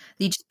it.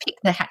 You just pick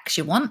the hacks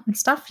you want and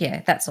stuff.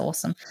 Yeah, that's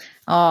awesome.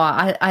 Oh,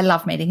 I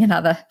love meeting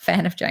another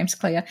fan of James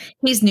Clear.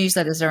 His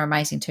newsletters are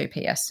amazing too,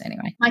 PS,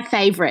 anyway. My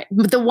favourite.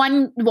 The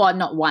one, well,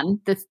 not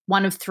one, the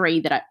one of 3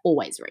 that I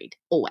always read,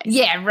 always.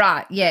 Yeah,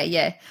 right.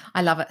 Yeah.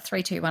 I love it.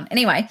 3, 2, 1.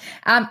 Anyway,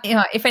 you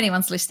know, if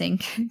anyone's listening,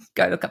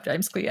 go look up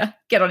James Clear.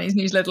 Get on his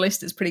newsletter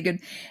list. It's pretty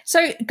good.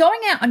 So going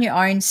out on your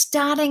own,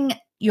 starting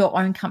your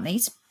own company,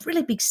 it's a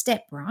really big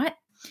step, right?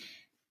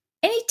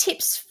 Any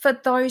tips for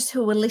those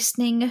who are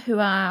listening who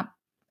are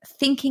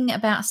thinking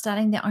about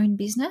starting their own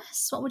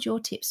business? What would your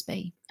tips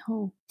be?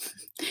 Oh,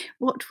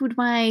 what would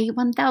my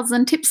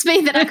 1,000 tips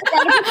be that I could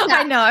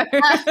I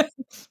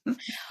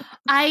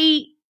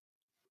know.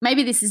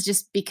 Maybe this is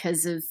just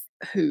because of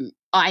who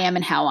I am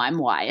and how I'm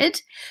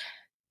wired,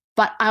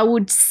 but I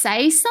would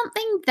say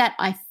something that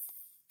I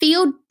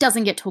feel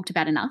doesn't get talked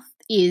about enough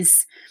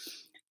is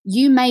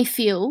you may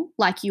feel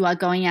like you are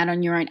going out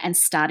on your own and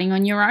starting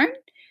on your own,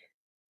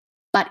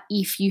 but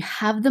if you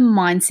have the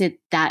mindset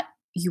that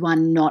you are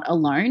not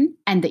alone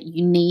and that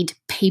you need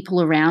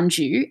people around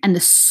you. And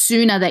the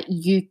sooner that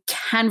you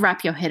can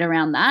wrap your head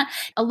around that,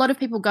 a lot of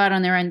people go out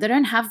on their own. They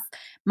don't have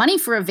money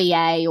for a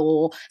VA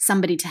or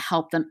somebody to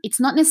help them. It's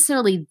not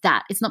necessarily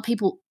that. It's not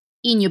people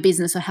in your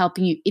business or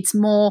helping you. It's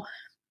more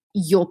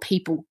your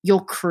people,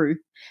 your crew,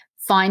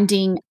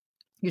 finding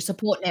your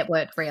support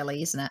network,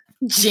 really, isn't it?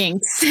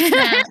 Jinx.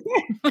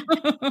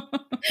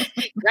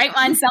 Great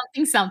mind,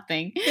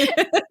 something.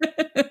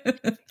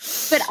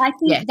 But I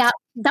think that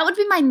would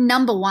be my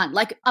number one.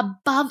 Like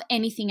above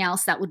anything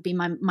else, that would be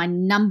my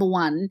number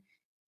one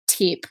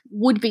tip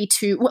would be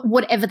to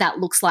whatever that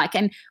looks like.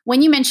 And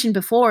when you mentioned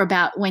before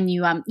about when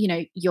you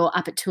you're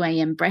up at 2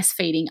 a.m.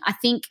 breastfeeding, I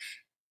think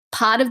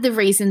part of the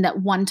reason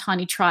that One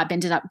Tiny Tribe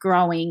ended up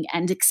growing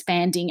and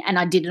expanding, and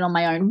I did it on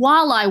my own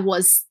while I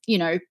was,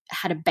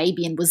 had a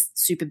baby and was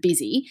super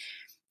busy,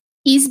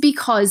 is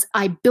because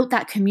I built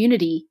that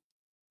community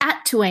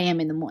at 2 a.m.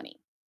 in the morning.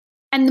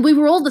 And we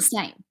were all the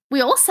same.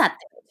 We all sat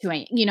there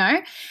at 2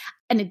 a.m.,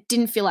 and it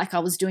didn't feel like I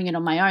was doing it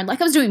on my own.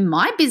 Like I was doing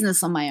my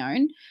business on my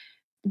own,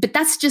 but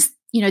that's just,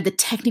 the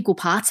technical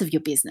parts of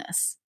your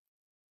business.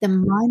 The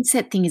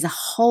mindset thing is a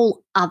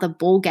whole other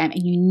ballgame,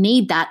 and you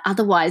need that.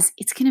 Otherwise,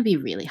 it's going to be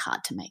really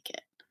hard to make it.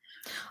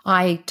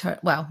 I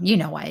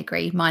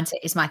agree. Mindset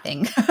is my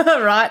thing,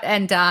 right?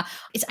 And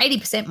it's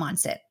 80%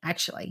 mindset,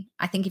 actually.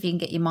 I think if you can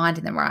get your mind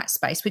in the right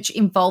space, which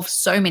involves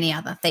so many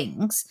other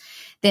things,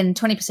 then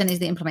 20% is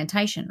the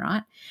implementation,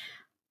 right?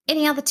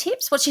 Any other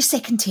tips? What's your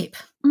second tip?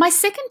 My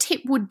second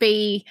tip would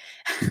be,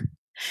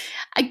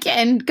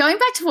 again, going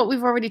back to what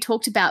we've already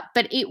talked about,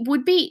 but it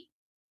would be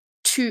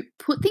to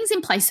put things in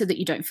place so that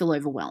you don't feel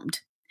overwhelmed.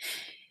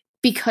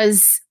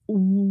 Because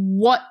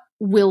what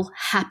will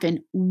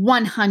happen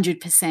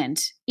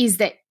 100% is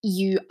that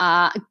you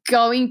are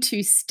going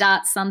to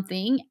start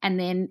something, and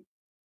then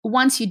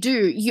once you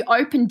do, you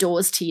open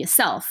doors to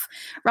yourself,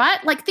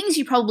 right? Like things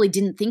you probably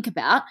didn't think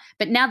about,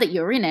 but now that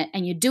you're in it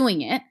and you're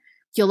doing it,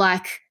 you're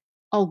like,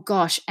 oh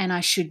gosh, and I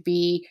should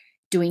be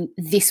doing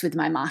this with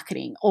my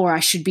marketing, or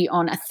I should be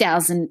on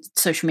 1,000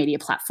 social media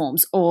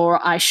platforms, or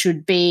I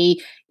should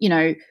be,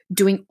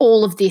 doing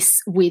all of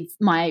this with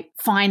my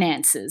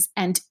finances.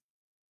 And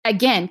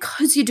again,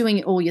 because you're doing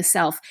it all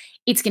yourself,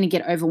 it's going to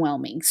get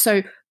overwhelming.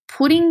 So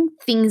putting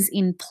things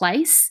in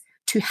place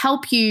to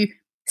help you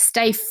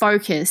stay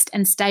focused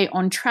and stay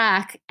on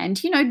track and,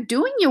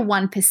 doing your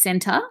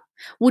 1%er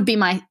would be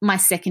my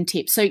second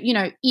tip. So,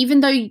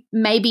 even though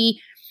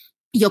maybe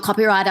your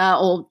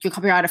copywriter or your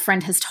copywriter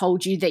friend has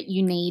told you that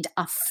you need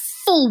a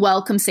full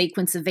welcome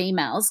sequence of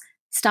emails,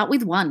 start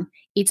with one.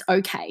 It's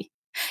okay.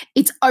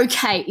 It's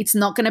okay. It's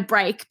not going to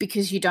break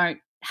because you don't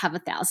have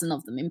 1,000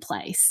 of them in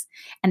place,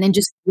 and then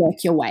just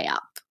work your way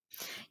up.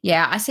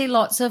 Yeah, I see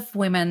lots of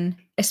women,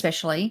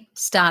 especially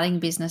starting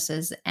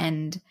businesses,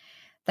 and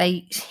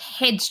they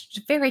head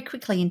very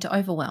quickly into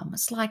overwhelm.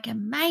 It's like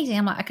amazing.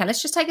 I'm like, okay,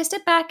 let's just take a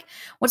step back.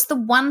 What's the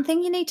one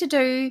thing you need to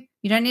do?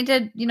 You don't need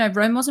to,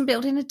 Rome wasn't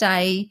built in a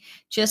day.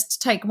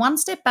 Just take one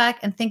step back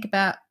and think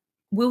about,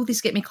 will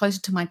this get me closer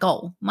to my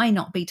goal? May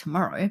not be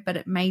tomorrow, but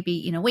it may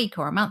be in a week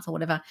or a month or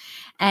whatever.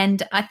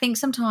 And I think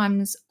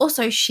sometimes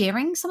also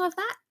sharing some of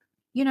that,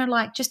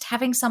 like just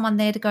having someone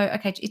there to go,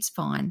 okay, it's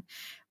fine.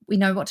 We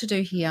know what to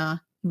do here.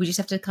 We just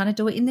have to kind of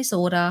do it in this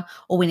order,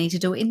 or we need to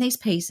do it in these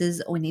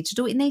pieces, or we need to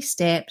do it in these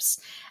steps,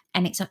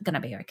 and it's going to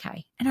be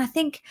okay. And I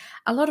think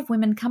a lot of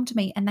women come to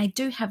me and they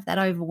do have that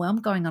overwhelm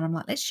going on. I'm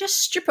like, let's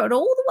just strip it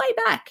all the way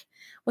back.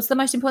 What's the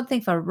most important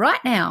thing for right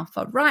now?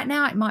 For right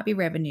now, it might be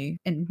revenue.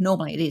 And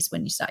normally it is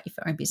when you start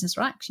your own business,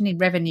 right? Because you need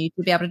revenue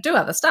to be able to do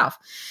other stuff.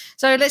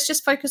 So let's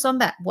just focus on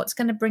that. What's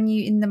going to bring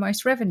you in the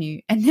most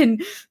revenue? And then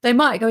they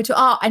might go to,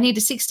 I need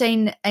a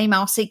 16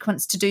 email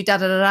sequence to do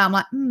da-da-da-da. I'm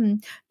like,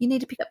 you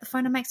need to pick up the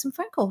phone and make some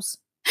phone calls.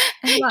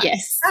 And like,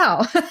 yes.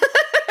 Oh.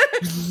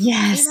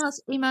 Yes.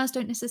 Emails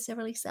don't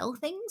necessarily sell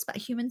things, but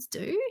humans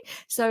do.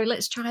 So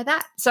let's try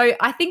that. So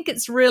I think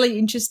it's really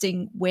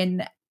interesting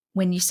when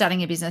you're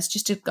starting a business,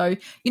 just to go,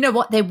 you know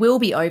what, there will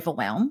be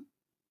overwhelm.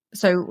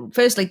 So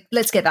firstly,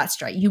 let's get that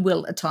straight. You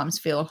will at times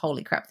feel,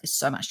 holy crap, there's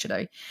so much to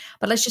do.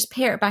 But let's just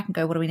pare it back and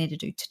go, what do we need to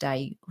do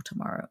today or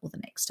tomorrow or the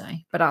next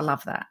day? But I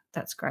love that.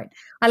 That's great.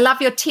 I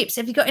love your tips.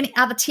 Have you got any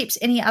other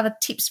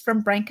tips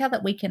from Branka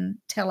that we can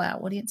tell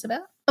our audience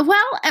about?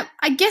 Well,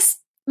 I guess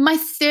my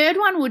third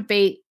one would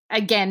be,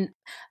 again,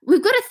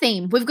 we've got a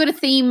theme. We've got a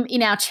theme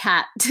in our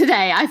chat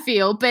today, I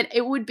feel, but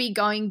it would be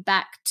going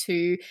back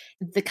to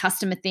the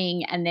customer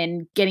thing and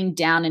then getting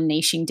down and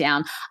niching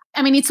down.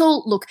 I mean, it's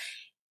all, look,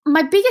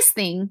 my biggest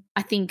thing,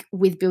 I think,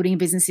 with building a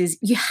business is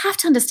you have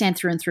to understand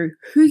through and through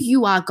who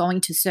you are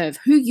going to serve,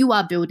 who you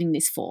are building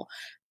this for.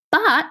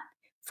 But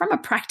from a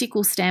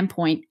practical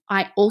standpoint,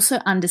 I also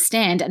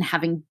understand, and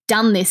having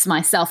done this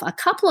myself a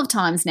couple of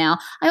times now,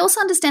 I also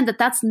understand that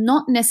that's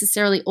not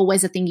necessarily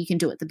always a thing you can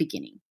do at the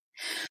beginning.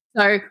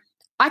 So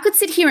I could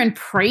sit here and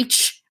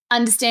preach,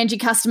 understand your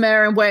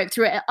customer and work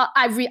through it.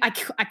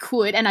 I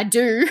could, and I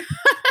do.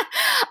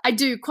 I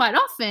do quite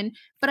often,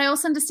 but I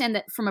also understand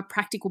that from a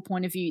practical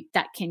point of view,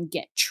 that can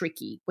get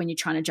tricky when you're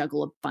trying to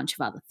juggle a bunch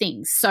of other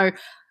things. So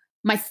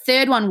My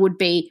third one would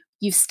be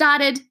you've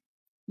started,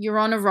 you're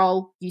on a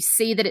roll, you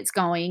see that it's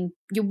going,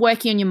 you're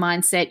working on your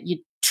mindset, you're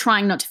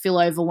trying not to feel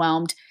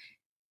overwhelmed.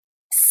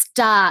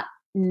 Start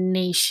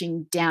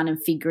niching down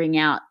and figuring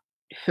out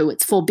who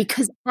it's for,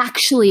 because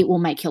actually it will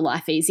make your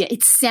life easier.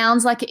 It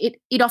sounds like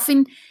it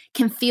often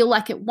can feel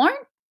like it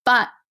won't,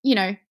 but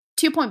to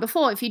your point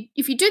before, if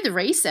you do the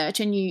research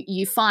and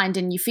you find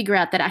and you figure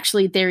out that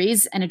actually there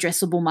is an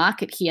addressable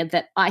market here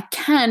that I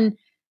can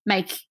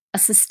make a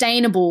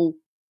sustainable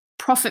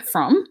profit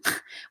from,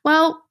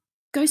 well,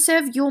 go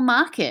serve your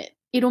market.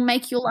 It'll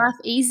make your life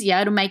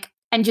easier.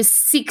 And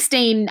just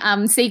 16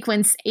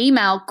 sequence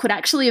email could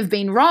actually have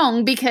been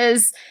wrong,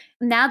 because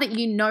now that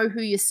you know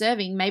who you're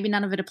serving, maybe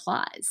none of it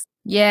applies.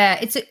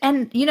 Yeah,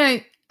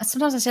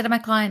 sometimes I say to my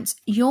clients,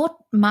 your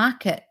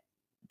market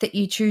that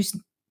you choose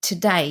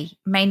today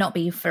may not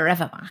be your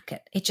forever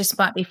market. It just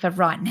might be for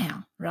right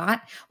now, right?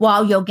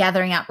 While you're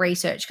gathering up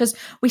research, because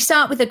we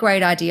start with a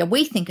great idea.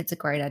 We think it's a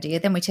great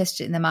idea. Then we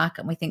test it in the market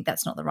and we think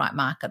that's not the right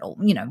market, or,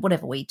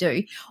 whatever we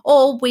do.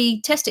 Or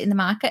we test it in the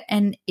market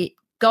and it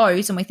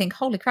goes and we think,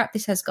 holy crap,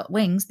 this has got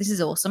wings. This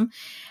is awesome.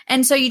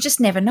 And so you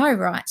just never know,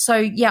 right? So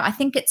yeah, I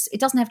think it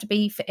doesn't have to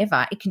be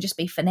forever. It can just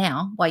be for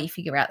now while you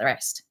figure out the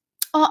rest.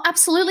 Oh,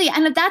 absolutely.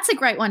 And that's a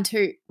great one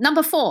too.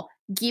 Number 4,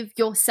 give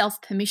yourself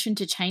permission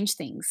to change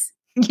things.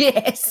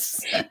 Yes.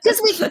 Because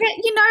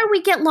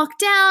we get locked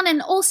down, and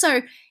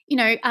also,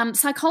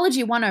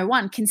 psychology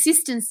 101,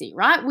 consistency,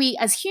 right? We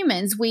as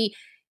humans, we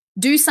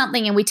do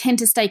something and we tend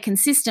to stay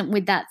consistent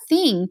with that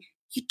thing.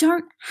 You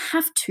don't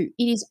have to.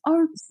 It is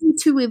okay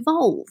to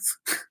evolve.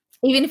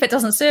 Even if it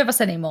doesn't serve us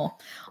anymore.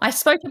 I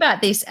spoke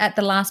about this at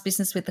the last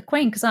Business with the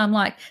Queen, because I'm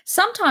like,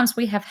 sometimes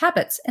we have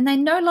habits and they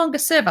no longer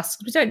serve us.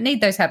 We don't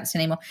need those habits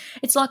anymore.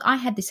 It's like I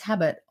had this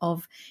habit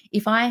of,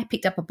 if I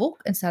picked up a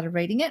book and started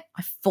reading it,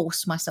 I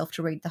forced myself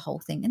to read the whole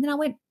thing. And then I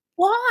went,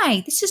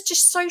 why? This is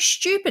just so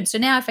stupid. So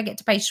now if I get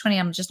to page 20,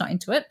 I'm just not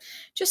into it.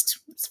 It's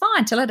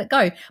fine to let it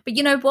go. But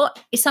you know what?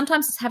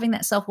 Sometimes it's having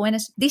that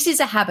self-awareness. This is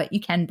a habit. You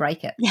can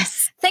break it.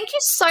 Yes. Thank you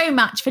so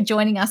much for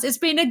joining us. It's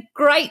been a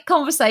great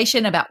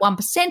conversation about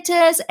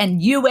 1%ers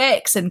and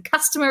UX and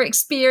customer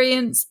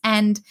experience.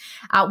 And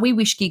we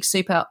wish Gig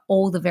Super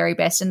all the very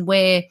best. And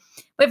we're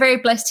very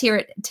blessed here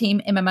at Team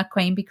Emma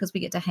McQueen, because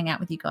we get to hang out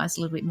with you guys a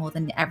little bit more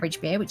than the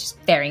average bear, which is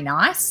very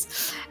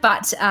nice.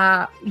 But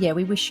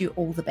we wish you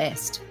all the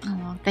best.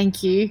 Oh,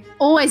 thank you.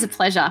 Always a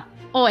pleasure.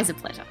 Always a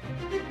pleasure.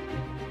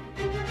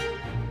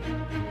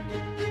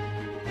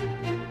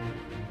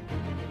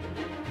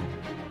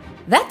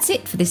 That's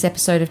it for this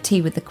episode of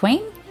Tea with the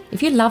Queen.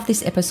 If you love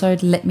this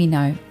episode, let me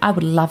know. I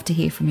would love to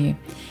hear from you.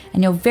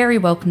 And you're very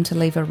welcome to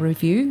leave a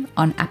review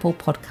on Apple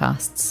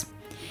Podcasts.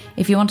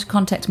 If you want to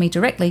contact me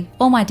directly,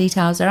 all my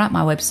details are at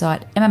my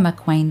website,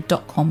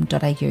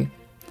 emmamcqueen.com.au.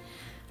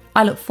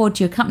 I look forward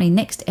to your company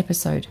next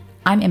episode.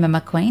 I'm Emma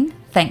McQueen.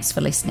 Thanks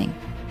for listening.